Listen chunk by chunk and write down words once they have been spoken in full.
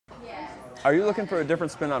Are you looking for a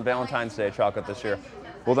different spin on Valentine's Day chocolate this year?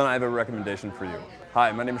 Well, then I have a recommendation for you.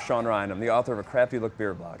 Hi, my name is Sean Ryan. I'm the author of a Crafty Look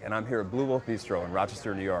beer blog, and I'm here at Blue Wolf Bistro in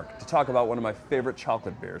Rochester, New York, to talk about one of my favorite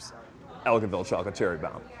chocolate beers, Ellicotville Chocolate Cherry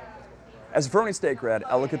Bomb. As a Fernie State grad,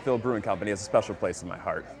 Ellicotville Brewing Company has a special place in my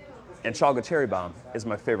heart, and Chocolate Cherry Bomb is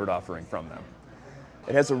my favorite offering from them.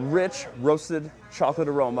 It has a rich, roasted chocolate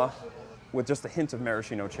aroma with just a hint of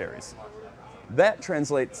maraschino cherries. That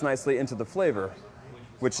translates nicely into the flavor,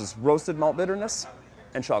 which is roasted malt bitterness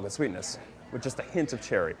and chocolate sweetness, with just a hint of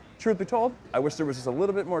cherry. Truth be told, I wish there was just a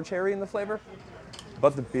little bit more cherry in the flavor,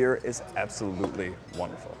 but the beer is absolutely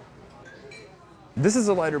wonderful. This is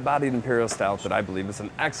a lighter bodied imperial stout that I believe is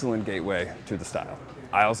an excellent gateway to the style.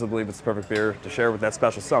 I also believe it's the perfect beer to share with that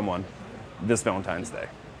special someone this Valentine's Day.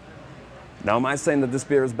 Now, am I saying that this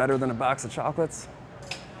beer is better than a box of chocolates?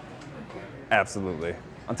 Absolutely.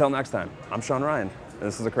 Until next time, I'm Sean Ryan, and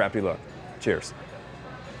this is a Crafty Look. Cheers.